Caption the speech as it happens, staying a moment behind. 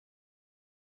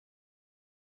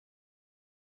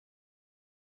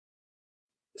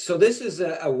So this is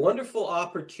a wonderful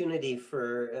opportunity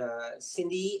for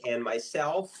Cindy and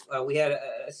myself. We had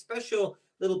a special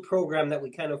little program that we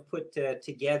kind of put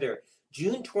together.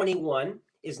 June 21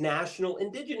 is National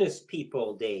Indigenous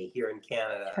People Day here in That's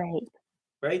Canada. right.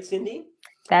 Right, Cindy?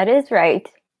 That is right.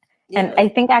 And Yeah. I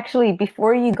think actually,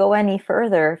 before you go any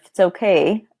further, if it's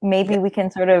okay, maybe Yeah. we can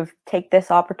sort of take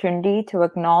this opportunity to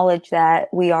acknowledge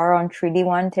that we are on Treaty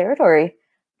 1 territory,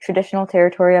 traditional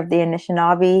territory of the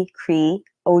Anishinaabe, Cree,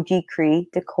 OG Cree,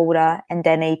 Dakota, and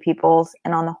Dene peoples,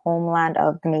 and on the homeland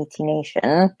of the Métis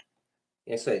Nation.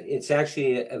 Yes, it's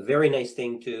actually a very nice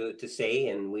thing to say,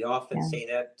 and we often Yeah. say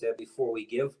that before we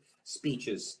give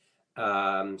speeches.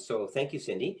 So thank you,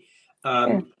 Cindy.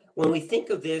 Sure. When we think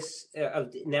of this,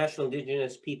 of National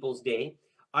Indigenous Peoples Day,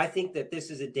 I think that this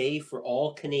is a day for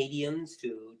all Canadians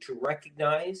to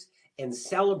recognize and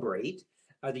celebrate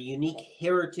the unique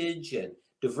heritage and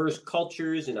diverse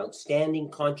cultures and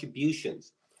outstanding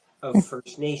contributions of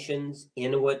First Nations,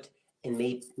 Inuit, and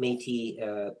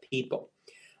Métis people.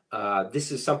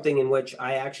 This is something in which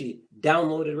I actually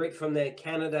downloaded right from the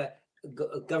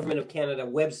Government of Canada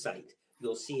website.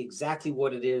 You'll see exactly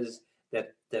what it is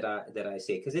that I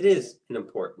say, because it is an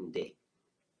important day.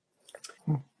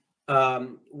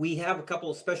 We have a couple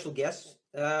of special guests.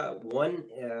 One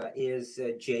is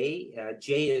Jay.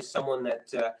 Jay is someone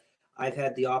that I've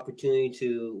had the opportunity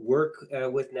to work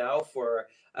with now for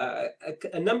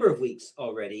a number of weeks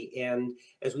already. And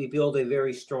as we build a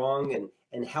very strong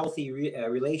and healthy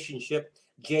relationship,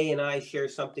 Jay and I share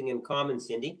something in common,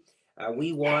 Cindy.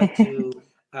 We want to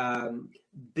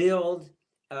build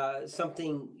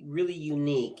something really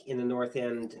unique in the North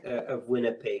End of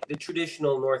Winnipeg, the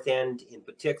traditional North End in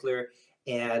particular,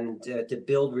 and to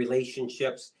build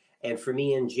relationships. And for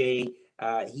me and Jay,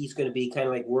 he's going to be kind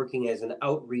of like working as an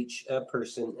outreach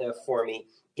person for me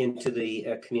into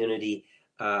the community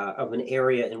of an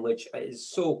area in which is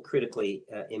so critically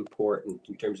important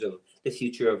in terms of the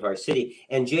future of our city.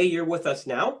 And Jay, you're with us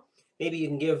now. Maybe you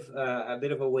can give a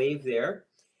bit of a wave there.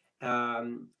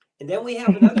 And then we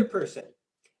have another person,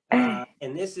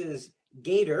 and this is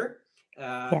Gatorr.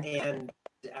 Yeah. And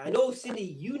I know, Cindy,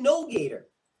 you know Gatorr.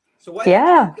 So why don't you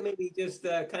Yeah. maybe just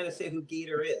kind of say who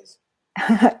Gatorr is?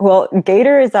 Well,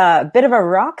 Gatorr is a bit of a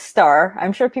rock star.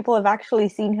 I'm sure people have actually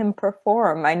seen him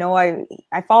perform. I know I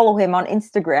follow him on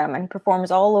Instagram and he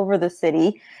performs all over the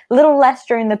city. A little less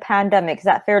during the pandemic. Is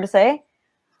that fair to say?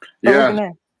 But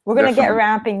Yeah, we're gonna get definitely.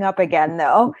 ramping up again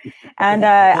though. And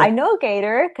I know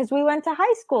Gatorr because we went to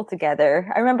high school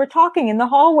together. I remember talking in the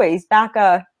hallways back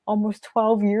almost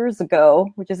 12 years ago,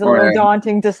 which is a Oh, little yeah.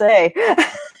 daunting to say.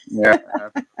 Yeah.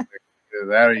 Either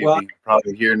that or you'd Well, be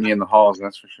probably hearing me in the halls,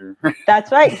 that's for sure.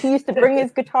 That's right. He used to bring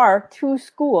his guitar to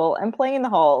school and play in the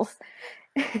halls.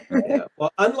 yeah.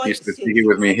 Well, unlike Used to see he Cindy,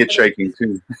 with me hitchhiking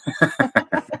too.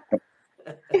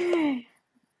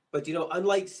 but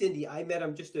unlike Cindy, I met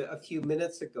him just a few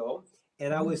minutes ago,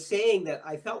 and I was saying that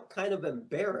I felt kind of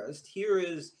embarrassed. Here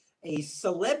is a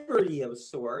celebrity of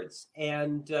sorts,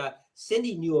 and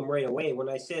Cindy knew him right away when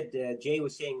I said Jay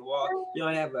was saying, "Well,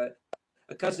 I have a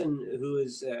cousin who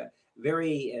is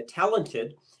very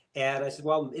talented." And I said,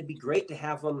 well, it'd be great to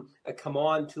have him come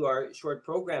on to our short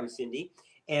program, Cindy.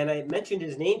 And I mentioned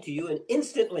his name to you, and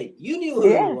instantly you knew who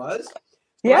he Yeah. was.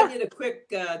 So I Yeah. did a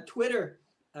quick Twitter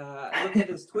look at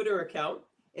his Twitter account,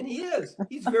 and he's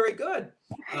very good.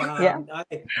 Yeah.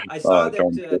 I saw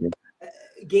Don't that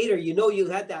Gatorr, you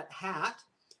had that hat.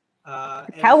 The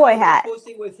And I cowboy saw you hat.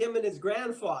 posting with him and his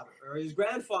grandfather, or his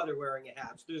grandfather wearing a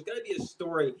hat. So there's going to be a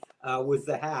story with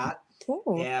the hat.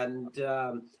 Ooh, And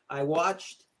I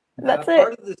watched that's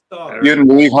part it. of the song. you wouldn't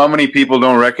believe how many people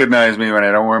don't recognize me when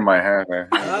I don't wear my hat.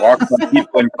 I walk by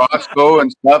people in Costco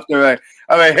and stuff. I'm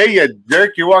like, hey, you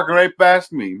jerk, you're walking right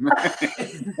past me.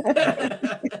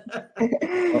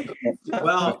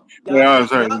 Well, Yeah, I'm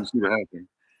sorry, I didn't see the hat there.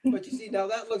 but you see, now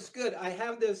that looks good. I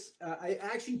have this. I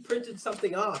actually printed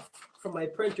something off from my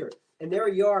printer, and there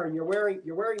you are, and you're wearing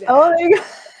the Oh, hat. there you go.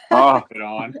 Oh, get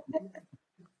on.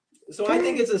 So I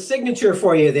think it's a signature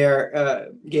for you there,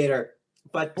 Gatorr.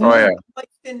 But Oh, yeah. like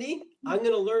Cindy, I'm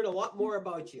going to learn a lot more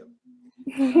about you.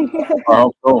 I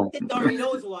hope so. It already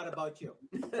knows a lot about you.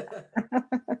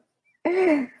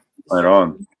 Right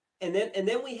on. And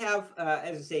then we have,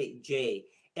 as I say, Jay.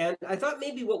 And I thought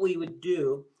maybe what we would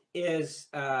do is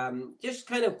just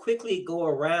kind of quickly go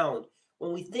around.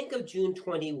 When we think of June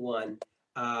 21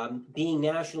 being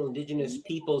National Indigenous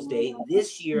Peoples Day,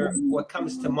 this year, what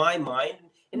comes to my mind,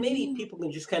 and maybe people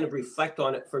can just kind of reflect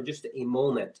on it for just a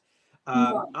moment.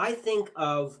 I think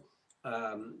of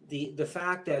the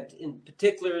fact that, in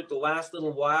particular, the last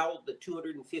little while, the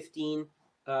 215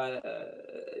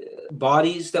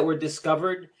 bodies that were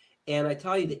discovered. And I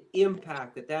tell you, the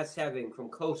impact that that's having from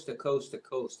coast to coast to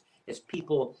coast as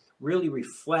people really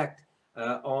reflect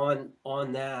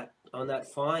on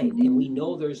that find. And we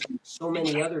know there's so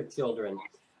many other children.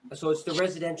 So it's the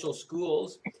residential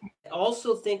schools. I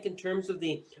also think in terms of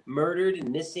the murdered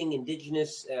and missing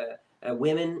Indigenous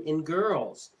women and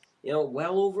girls, you know,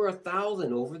 well over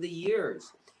 1,000 over the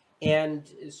years. And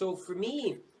so for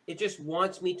me, it just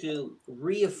wants me to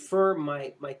reaffirm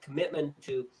my commitment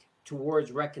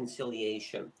towards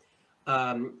reconciliation.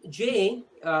 Jay,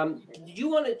 did you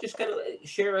want to just kind of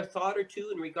share a thought or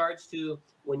two in regards to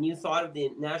when you thought of the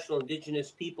National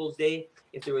Indigenous Peoples Day,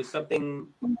 if there was something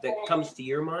that comes to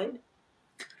your mind?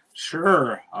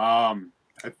 Sure. I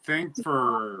think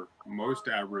for most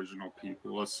Aboriginal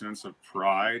people, a sense of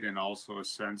pride and also a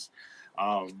sense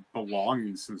of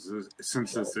belonging, since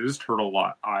this is Turtle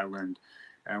Island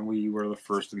and we were the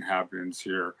first inhabitants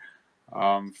here.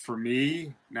 For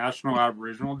me, National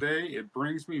Aboriginal Day, it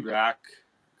brings me back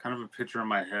kind of a picture in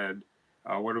my head,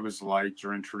 what it was like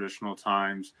during traditional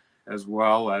times, as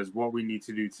well as what we need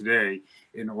to do today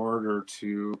in order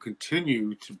to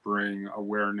continue to bring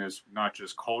awareness, not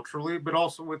just culturally, but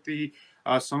also with the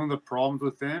some of the problems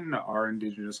within our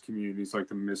Indigenous communities, like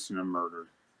the missing and murdered.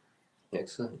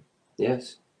 Excellent.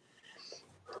 Yes.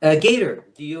 Gatorr,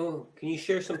 can you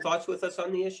share some thoughts with us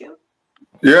on the issue?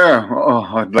 Yeah,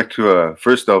 I'd like to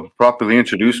first I'll properly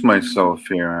introduce myself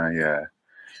here. I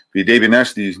David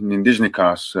Nasty Indigenous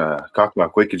Kakla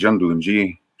Kweke Jandu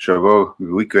Unji Shavo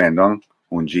Wika Andong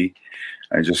Unji.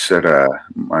 I just said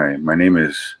my name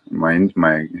is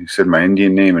he said my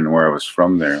Indian name and where I was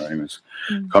from there. I was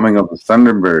coming up with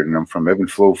Thunderbird, and I'm from Ebb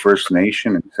and Flow First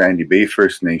Nation and Sandy Bay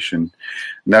First Nation.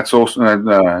 And that's also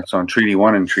it's on Treaty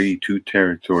 1 and Treaty 2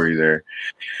 territory there.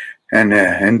 And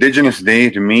Indigenous Day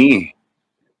to me,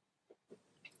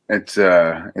 it's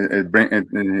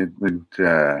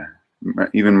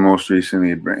even most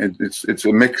recently it's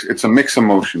a mix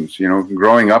emotions, you know,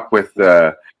 growing up with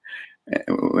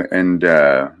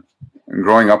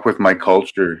growing up with my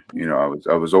culture. You know,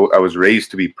 I was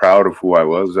raised to be proud of who I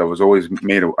was. I was always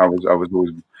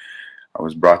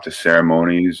brought to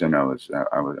ceremonies, and I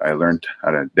learned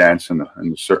how to dance in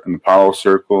the powwow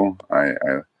circle. I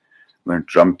learned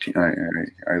drum.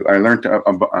 I learned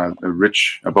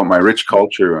about my rich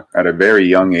culture at a very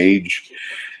young age,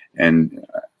 and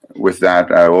with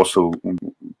that, I also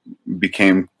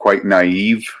became quite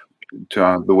naive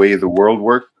to the way the world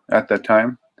worked at that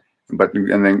time. But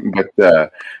getting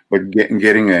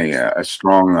a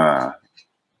strong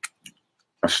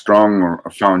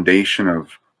foundation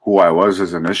of who I was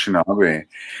as an Anishinaabe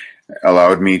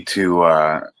allowed me to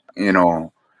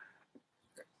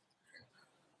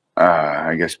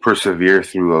I guess persevere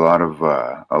through a lot of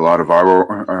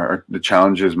the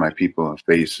challenges my people have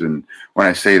faced. And when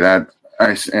I say that,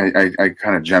 I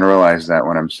kind of generalize that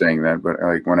when I'm saying that, but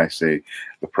like when I say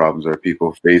the problems our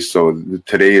people face. So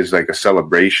today is like a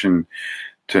celebration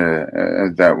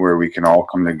to that, where we can all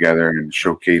come together and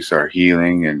showcase our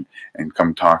healing and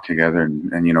come talk together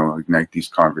and you know, ignite these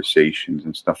conversations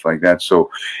and stuff like that.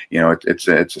 So, you know, it's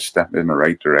a step in the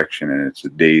right direction, and it's a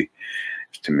day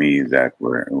to me that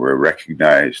we're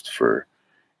recognized for,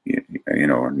 you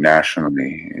know,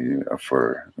 nationally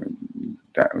for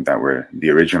that we're the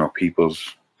original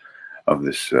peoples of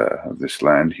this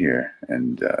land here.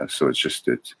 And so it's just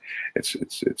it's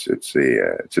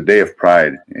a day of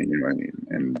pride, and you know what I mean.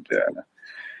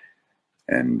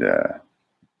 And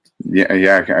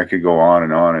yeah, I could go on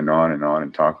and on and on and on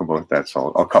and talk about that.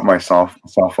 So I'll cut myself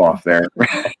off there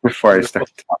before I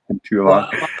start talking too long.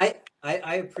 Well,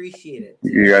 I appreciate it.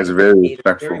 You guys are very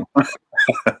respectful.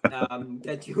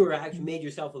 That you were actually made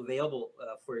yourself available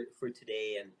for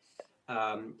today. And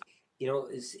you know,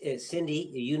 Cindy,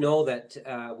 you know that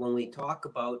when we talk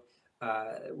about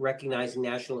recognizing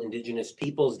National Indigenous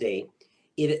Peoples Day,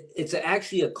 it's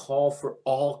actually a call for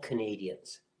all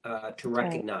Canadians to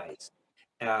recognize.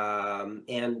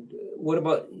 And what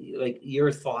about like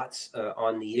your thoughts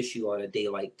on the issue on a day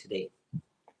like today?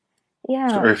 Yeah.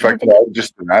 Sorry, if I could add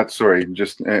just to that, sorry,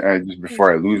 just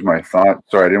before I lose my thought.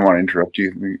 Sorry, I didn't want to interrupt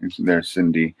you there,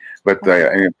 Cindy. But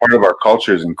part of our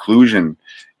culture is inclusion,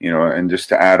 you know, and just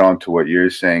to add on to what you're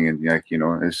saying, and like, you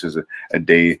know, this is a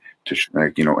day to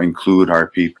like, you know, include our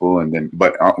people, and then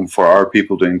but for our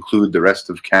people to include the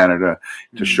rest of Canada,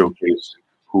 to showcase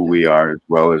who we are, as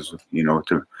well as, you know,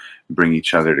 to bring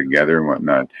each other together and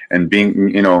whatnot. And being,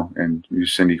 you know, and you,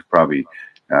 Cindy, probably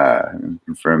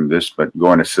confirm this, but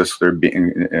going to Sister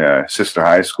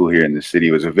High School here in the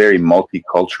city was a very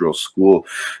multicultural school.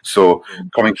 So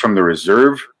coming from the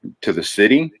reserve to the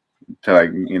city to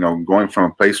like, you know, going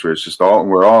from a place where it's just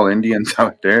we're all Indians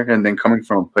out there, and then coming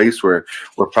from a place where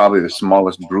we're probably the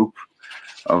smallest group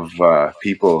of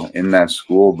people in that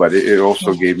school. But it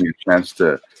also gave me a chance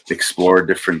to explore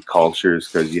different cultures,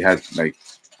 because you had like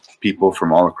people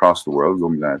from all across the world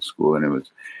going to that school, and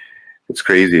it's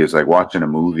crazy. It's like watching a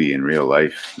movie in real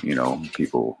life, you know,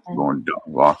 people going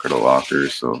locker to locker.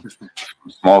 So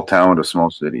small town to small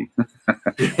city.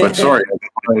 But sorry, I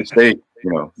wanted to say,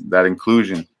 you know, that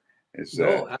inclusion is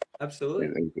absolutely.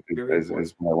 Is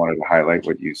I wanted to highlight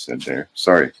what you said there.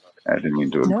 Sorry, I didn't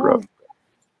mean to interrupt.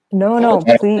 No,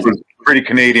 please. Pretty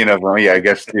Canadian of me, I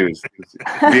guess, too.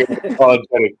 Being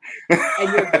apologetic.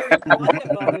 And you're very polite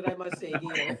about it, I must say,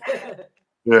 Gatorr.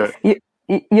 Yeah.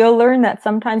 You'll learn that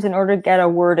sometimes in order to get a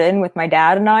word in with my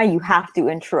dad and I, you have to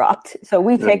interrupt. So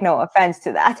we take no offense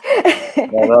to that.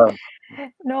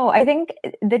 No, I think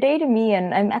the day to me,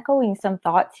 and I'm echoing some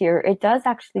thoughts here, it does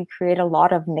actually create a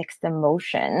lot of mixed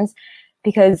emotions,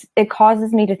 because it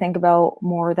causes me to think about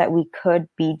more that we could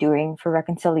be doing for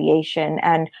reconciliation.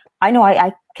 And I know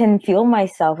I can feel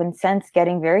myself and sense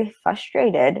getting very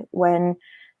frustrated when,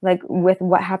 like with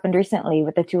what happened recently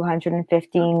with the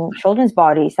 215 children's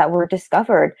bodies that were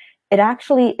discovered. It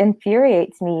actually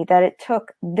infuriates me that it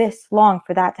took this long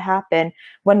for that to happen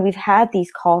when we've had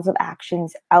these calls of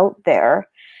actions out there.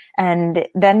 And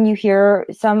then you hear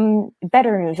some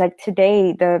better news. Like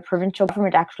today, the provincial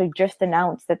government actually just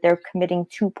announced that they're committing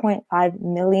 $2.5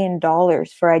 million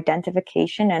for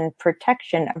identification and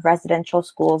protection of residential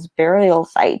schools' burial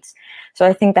sites. So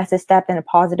I think that's a step in a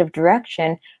positive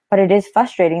direction. But it is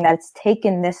frustrating that it's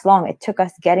taken this long. It took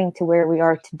us getting to where we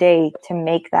are today to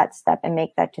make that step and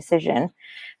make that decision.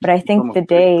 But I think the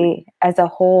day as a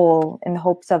whole, in the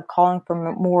hopes of calling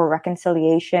for more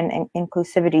reconciliation and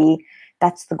inclusivity,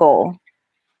 that's the goal.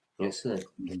 Excellent.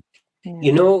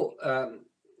 You know,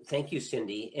 thank you,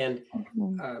 Cindy. And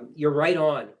you're right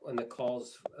on the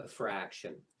calls for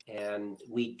action. And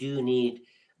we do need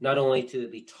not only to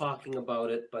be talking about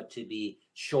it, but to be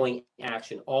showing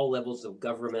action. All levels of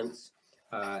governments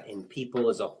and people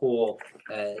as a whole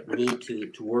need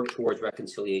to work towards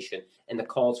reconciliation. And the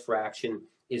calls for action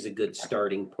is a good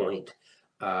starting point.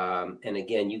 And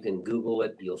again, you can Google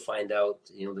it. You'll find out,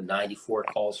 you know, the 94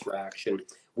 calls for action.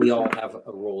 We all have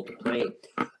a role to play.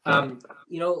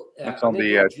 You know, it's on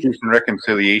the Truth and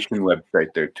Reconciliation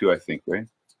website there too, I think, right?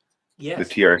 Yes. The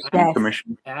TRC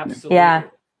Commission. Absolutely. Yeah.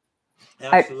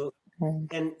 Absolutely.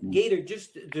 And Gatorr,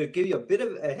 just to give you a bit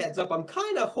of a heads up, I'm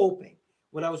kind of hoping,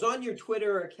 when I was on your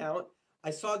Twitter account,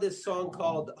 I saw this song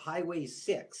called Highway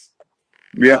 6.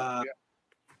 Yeah.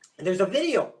 There's a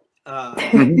video.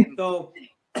 So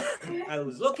I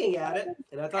was looking at it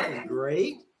and I thought it was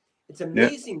great. It's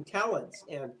amazing talents.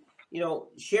 And, you know,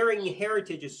 sharing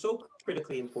heritage is so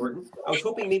critically important. I was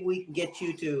hoping maybe we can get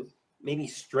you to maybe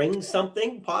string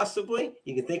something, possibly.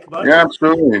 You can think about it. Yeah,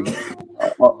 absolutely.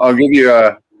 I'll give you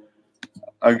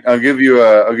I'll give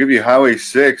you Highway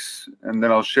 6, and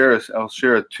then I'll share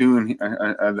a tune,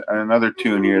 another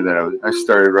tune here that I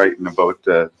started writing about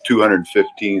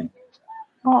 215.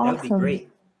 Oh, that would be great.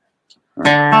 All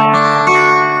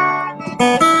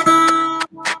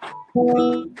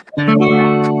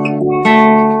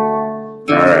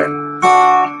right.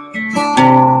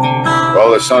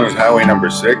 Well, the song is Highway number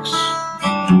 6.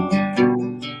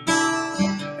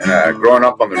 And growing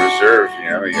up on the reserve, you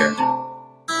know,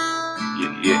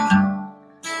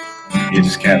 you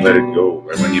just can't let it go.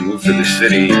 But when you move to the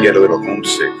city, you get a little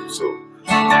homesick. So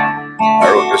I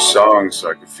wrote this song so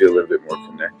I could feel a little bit more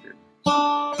connected.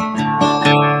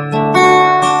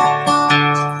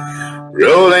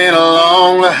 Rolling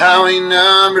along the highway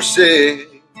number 6,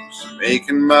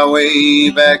 making my way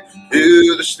back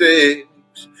to the sticks.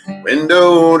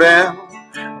 Window down,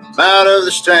 I'm out of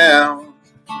this town,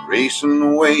 racing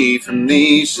away from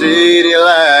these city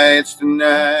lights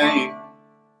tonight.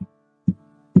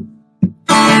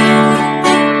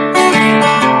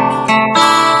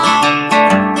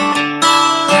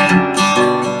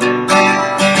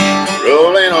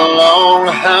 Rolling along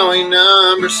the highway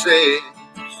number 6,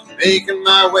 making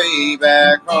my way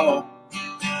back home.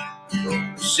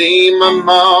 Gonna see my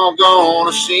mom,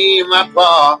 gonna see my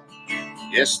pa.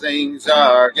 Yes, things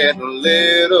are getting a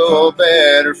little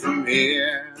better from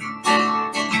here.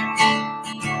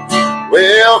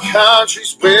 Well,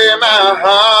 country's where my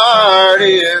heart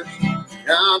is.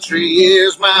 Country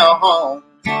is my home.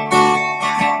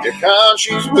 Yeah,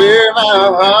 country's where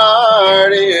my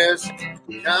heart is.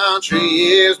 Country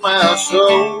is my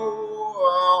soul.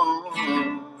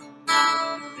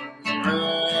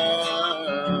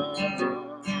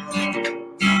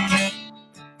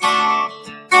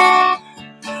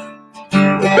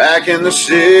 back in the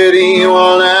city,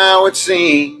 well now it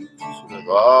seems, with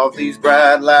all these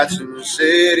bright lights in the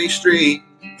city streets,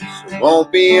 it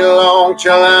won't be long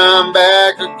till I'm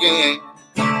back again,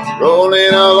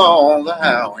 rolling along the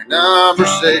highway number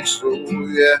 6. Oh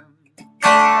yeah.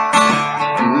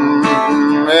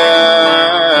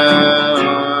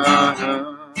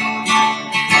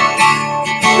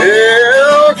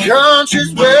 Yeah,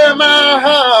 country's where my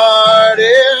heart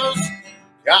is.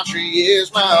 Country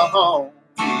is my home.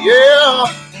 Yeah,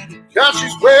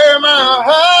 country's where my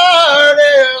heart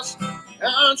is.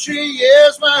 Country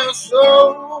is my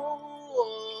soul.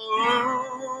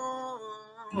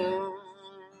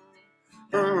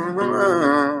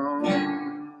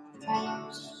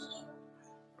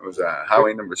 It was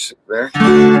highway number 6 there.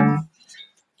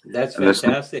 That's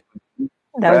fantastic.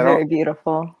 That was very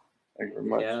beautiful. Thank you very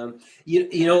much. Yeah,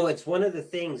 you know, it's one of the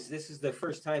things. This is the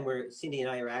first time where Cindy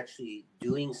and I are actually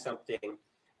doing something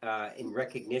in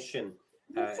recognition,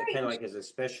 kind of like as a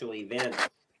special event,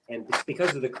 and it's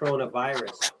because of the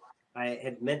coronavirus. I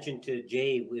had mentioned to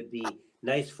Jay it would be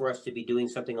nice for us to be doing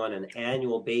something on an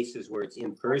annual basis where it's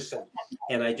in person,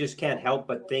 and I just can't help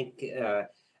but think,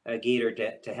 Gatorr,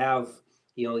 to have,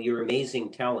 you know, your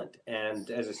amazing talent,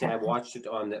 and as I said, I watched it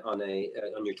on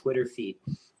your Twitter feed.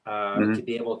 To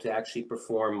be able to actually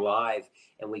perform live,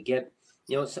 and we get,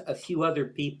 you know, a few other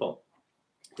people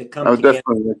to come together.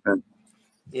 Definitely.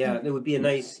 Yeah, it would be a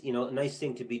nice, you know, a nice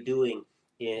thing to be doing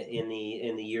in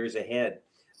the years ahead.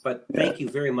 But thank you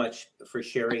very much for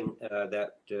sharing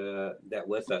that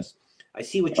with us. I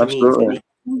see what you mean.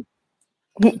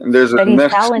 And there's a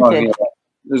next song here.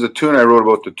 There's a tune I wrote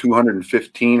about the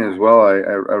 215 as well. I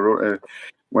wrote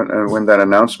when that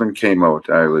announcement came out.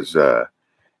 I was.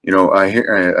 You know,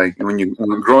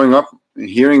 when growing up,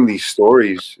 hearing these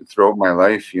stories throughout my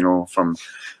life, you know, from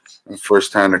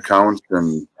first-hand accounts,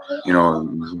 and you know,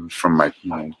 from my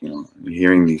you know,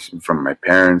 hearing these from my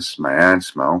parents, my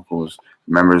aunts, my uncles,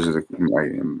 members of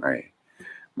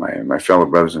my fellow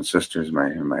brothers and sisters,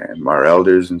 my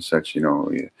elders and such, you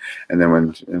know, and then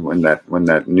when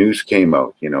that news came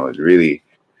out, you know, it really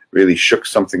shook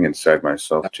something inside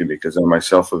myself too, because I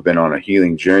myself have been on a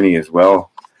healing journey as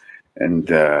well. And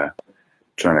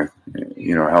trying to,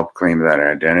 you know, help claim that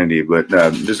identity. But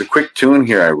there's a quick tune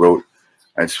here I wrote.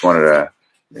 I just wanted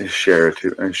to share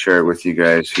it with you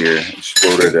guys here.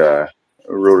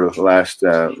 Wrote it last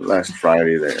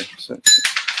Friday there. So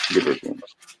give it a go.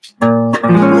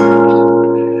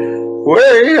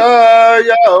 Way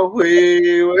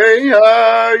Yahweh, way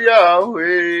Yahweh,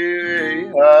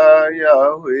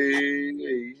 Yahweh,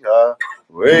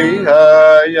 way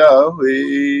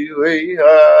Yahweh, way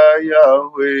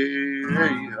Yahweh,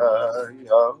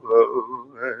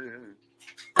 Yahweh.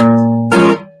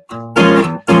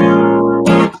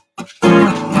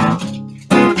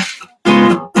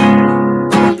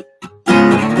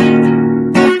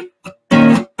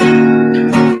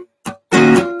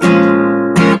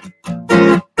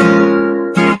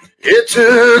 It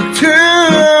took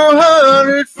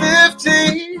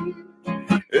 215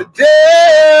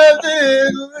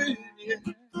 deadly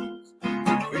years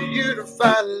for you to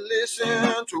finally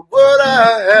listen to what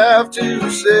I have to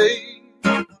say.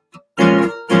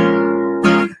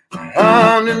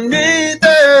 Underneath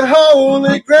that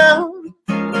holy ground,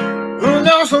 who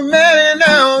knows so many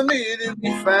now need to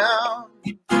be found.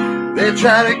 They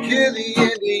try to kill the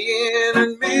Indian in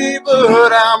me,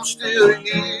 but I'm still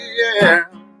here.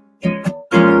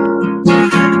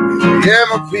 Yeah,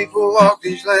 my people walk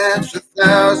these lands for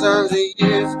thousands of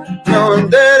years,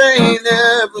 knowing that ain't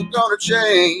never gonna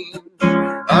change.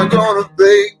 I'm gonna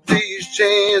break these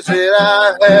chains that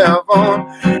I have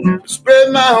on,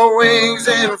 spread my wings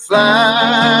and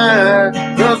fly.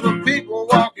 Cause my people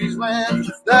walk these lands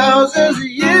for thousands of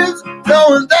years,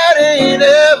 knowing that ain't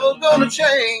ever gonna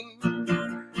change.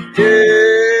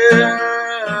 Yeah.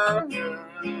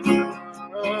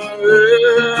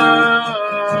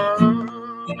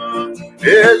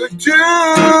 There's a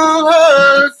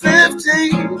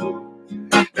 215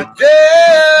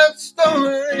 dead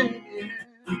story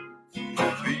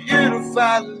for you to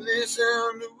finally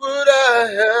listen to what I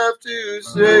have to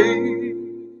say.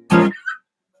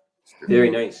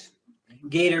 Very nice.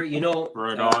 Gatorr, you know,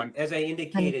 Right on. as I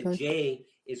indicated, Jay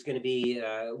is going to be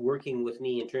working with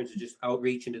me in terms of just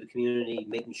outreach into the community,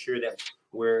 making sure that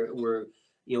we're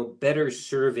you know, better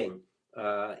serving.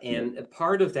 And a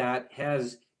part of that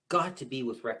has got to be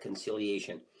with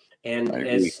reconciliation. And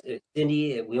as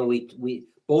Cindy, you know, we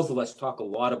both of us talk a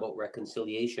lot about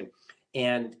reconciliation,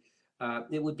 and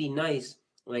it would be nice,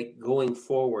 like going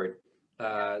forward.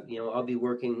 You know, I'll be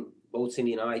working, both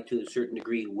Cindy and I, to a certain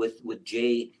degree with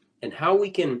Jay, and how we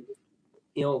can,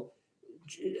 you know,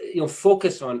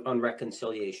 focus on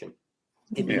reconciliation.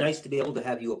 It'd be Yeah. nice to be able to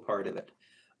have you a part of it.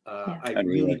 I I'd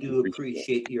really like to do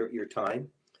appreciate your time.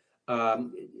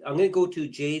 I'm going to go to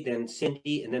Jay, then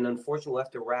Cindy, and then unfortunately we'll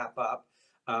have to wrap up.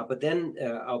 But then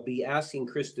I'll be asking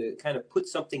Chris to kind of put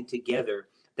something together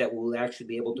that we'll actually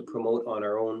be able to promote on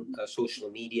our own social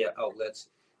media outlets.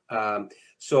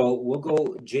 So we'll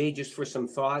go Jay just for some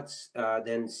thoughts,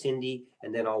 then Cindy,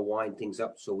 and then I'll wind things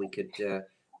up so we could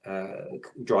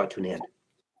draw it to an end.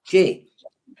 Jay.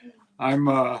 I'm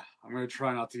going to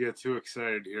try not to get too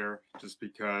excited here, just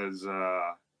because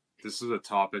this is a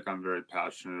topic I'm very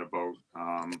passionate about.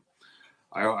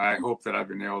 I hope that I've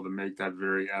been able to make that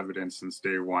very evident since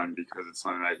day one, because it's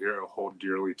something I hold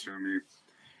dearly to me.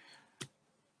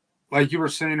 Like you were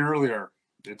saying earlier,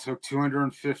 it took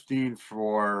 215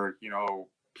 for,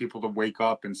 people to wake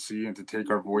up and see and to take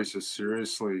our voices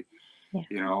seriously.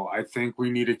 Yeah. I think we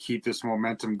need to keep this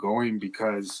momentum going,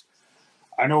 because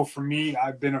I know for me,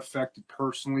 I've been affected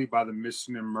personally by the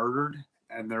missing and murdered,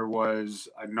 and there was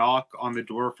a knock on the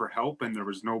door for help and there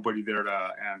was nobody there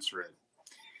to answer it.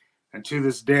 And to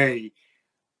this day,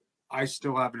 I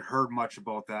still haven't heard much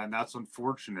about that, and that's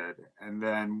unfortunate. And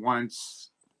then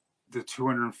once the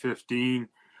 215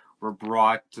 were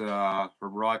brought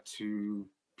to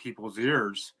people's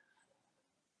ears,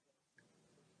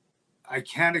 I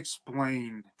can't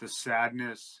explain the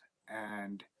sadness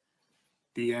and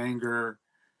the anger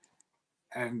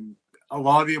and a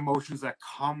lot of the emotions that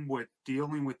come with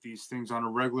dealing with these things on a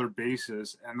regular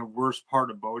basis. And the worst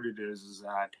part about it is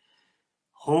that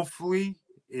hopefully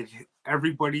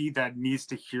everybody that needs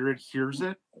to hear it hears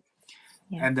it,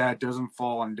 and that doesn't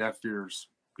fall on deaf ears,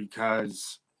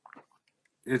 because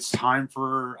it's time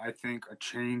for, I think, a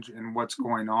change in what's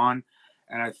going on.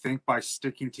 And I think by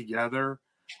sticking together,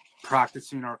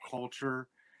 practicing our culture,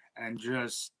 and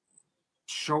just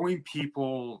showing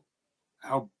people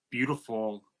how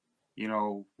beautiful,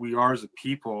 we are as a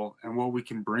people and what we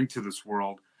can bring to this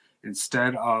world,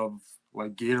 instead of,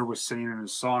 like Gatorr was saying in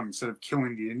his song, instead of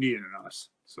killing the Indian in us.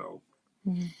 So,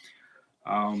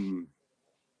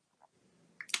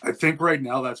 I think right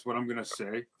now that's what I'm going to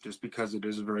say, just because it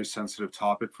is a very sensitive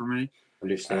topic for me.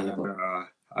 Understandable. And,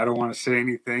 I don't want to say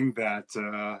anything that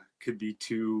could be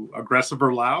too aggressive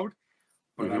or loud,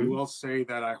 but I will say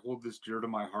that I hold this dear to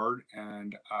my heart,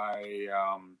 and I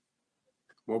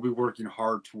will be working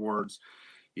hard towards,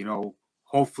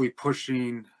 hopefully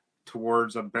pushing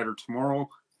towards a better tomorrow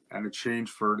and a change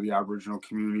for the Aboriginal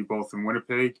community, both in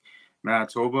Winnipeg,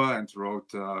 Manitoba, and throughout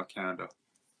Canada.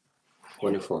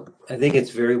 Wonderful. I think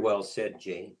it's very well said,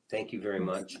 Jay. Thank you very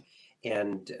much.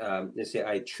 And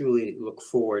I truly look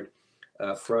forward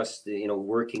for us to,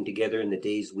 working together in the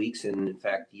days, weeks, and in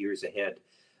fact, years ahead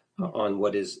on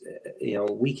what is,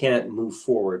 we can't move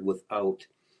forward without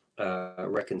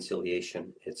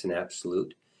reconciliation. It's an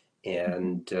absolute.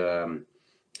 And,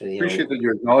 appreciate that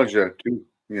you acknowledge that too.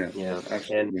 Yeah.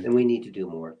 Absolutely. And we need to do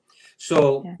more.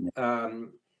 So,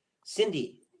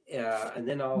 Cindy, and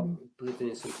then I'll put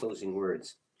in some closing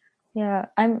words. Yeah,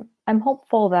 I'm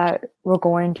hopeful that we're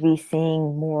going to be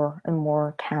seeing more and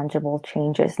more tangible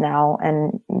changes now.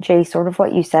 And Jay, sort of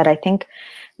what you said, I think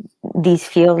these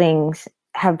feelings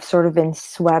have sort of been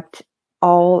swept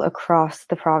all across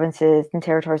the provinces and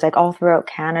territories, like all throughout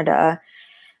Canada.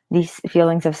 These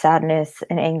feelings of sadness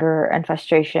and anger and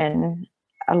frustration,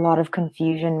 a lot of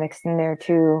confusion mixed in there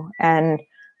too. And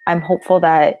I'm hopeful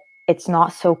that it's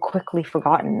not so quickly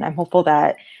forgotten. I'm hopeful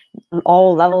that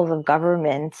all levels of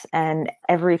government and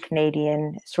every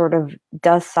Canadian sort of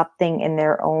does something in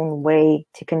their own way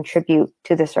to contribute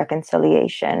to this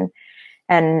reconciliation.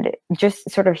 And just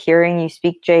sort of hearing you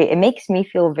speak, Jay, it makes me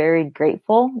feel very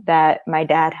grateful that my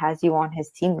dad has you on his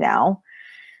team now.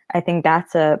 I think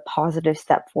that's a positive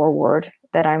step forward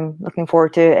that I'm looking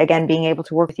forward to, again, being able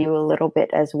to work with you a little bit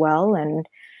as well. And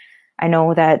I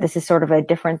know that this is sort of a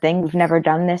different thing. We've never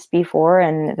done this before,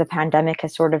 and the pandemic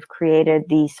has sort of created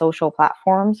these social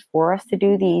platforms for us to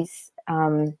do these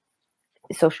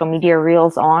social media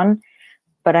reels on.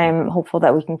 But I'm hopeful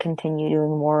that we can continue doing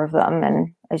more of them.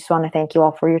 And I just want to thank you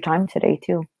all for your time today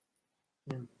too.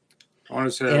 I want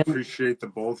to say I appreciate the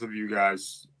both of you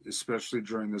guys, especially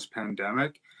during this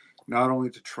pandemic, not only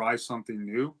to try something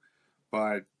new,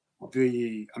 but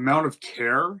the amount of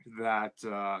care that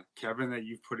Kevin, that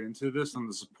you've put into this, and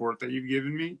the support that you've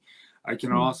given me. I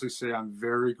can honestly say I'm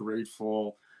very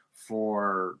grateful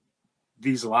for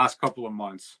these last couple of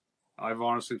months. I've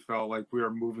honestly felt like we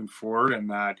are moving forward, and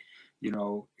that,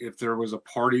 if there was a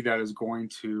party that is going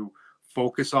to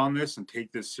focus on this and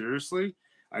take this seriously,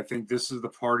 I think this is the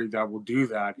party that will do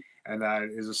that, and that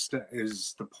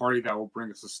is the party that will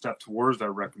bring us a step towards that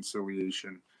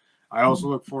reconciliation. I also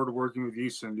look forward to working with you,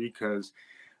 Cindy, because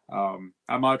I'm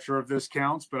not sure if this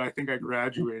counts, but I think I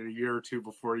graduated a year or two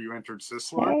before you entered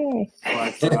Sisler.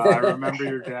 Hey. But I remember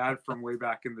your dad from way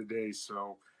back in the day.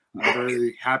 So I'm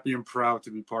very happy and proud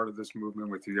to be part of this movement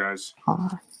with you guys.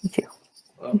 Me too.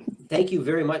 Well, thank you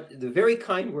very much. The very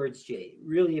kind words, Jay.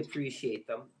 Really appreciate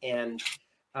them. And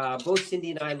both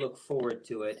Cindy and I look forward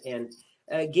to it. And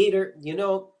Gatorr, you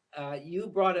know, you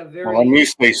brought a very. Well, let me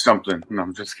say something. No,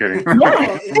 I'm just kidding.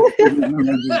 Yeah.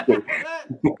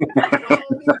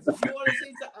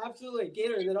 Absolutely,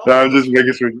 Gatorr. And then No, I'm just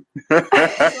making sure. You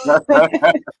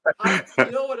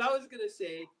know what I was going to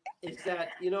say is that,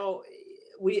 you know,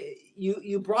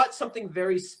 you brought something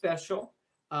very special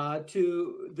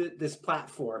to this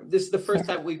platform. This is the first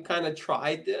time we've kind of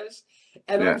tried this,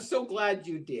 and I'm so glad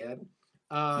you did.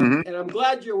 And I'm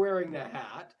glad you're wearing the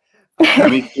hat.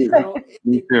 Me too. You know,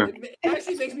 Me too. it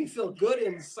actually makes me feel good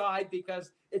inside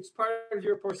because it's part of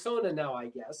your persona now, I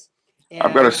guess. And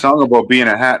I've got a song about being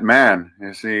a hat man.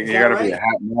 You see, you got to be a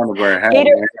hat man to wear a hat.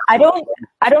 Gatorr, I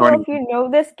don't know if you know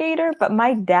this, Gatorr, but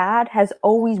my dad has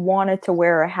always wanted to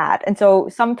wear a hat. And so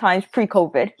sometimes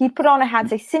pre-COVID, he'd put on a hat and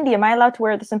say, Cindy, am I allowed to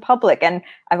wear this in public? And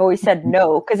I've always said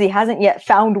no, because he hasn't yet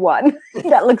found one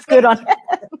that looks good on him.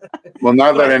 Well,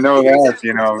 now that I know that,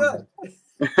 you know,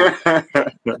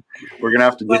 we're going to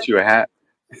have to get you a hat.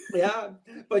 Yeah,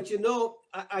 but you know,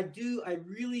 I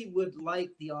really would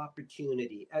like the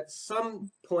opportunity at some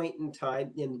point in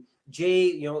time, and Jay,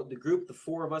 you know, the group, the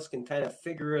four of us can kind of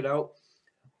figure it out.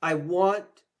 I want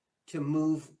to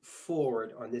move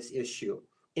forward on this issue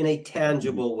in a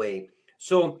tangible way.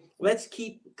 So let's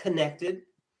keep connected.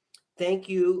 Thank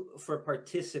you for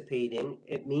participating.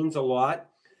 It means a lot.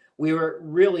 We were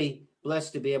really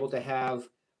blessed to be able to have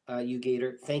you,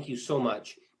 Gatorr. Thank you so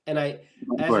much. And as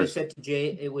I said to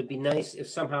Jay, it would be nice if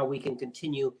somehow we can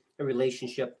continue a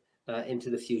relationship into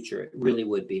the future. It really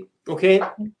would be. Okay.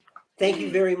 Thank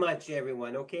you very much,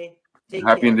 everyone. Okay. Take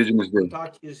Happy care. Indigenous Day.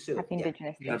 Talk to you soon. Happy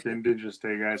Indigenous Day. Happy Indigenous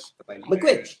Day, guys. Bye-bye.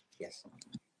 Magwitch. Yes.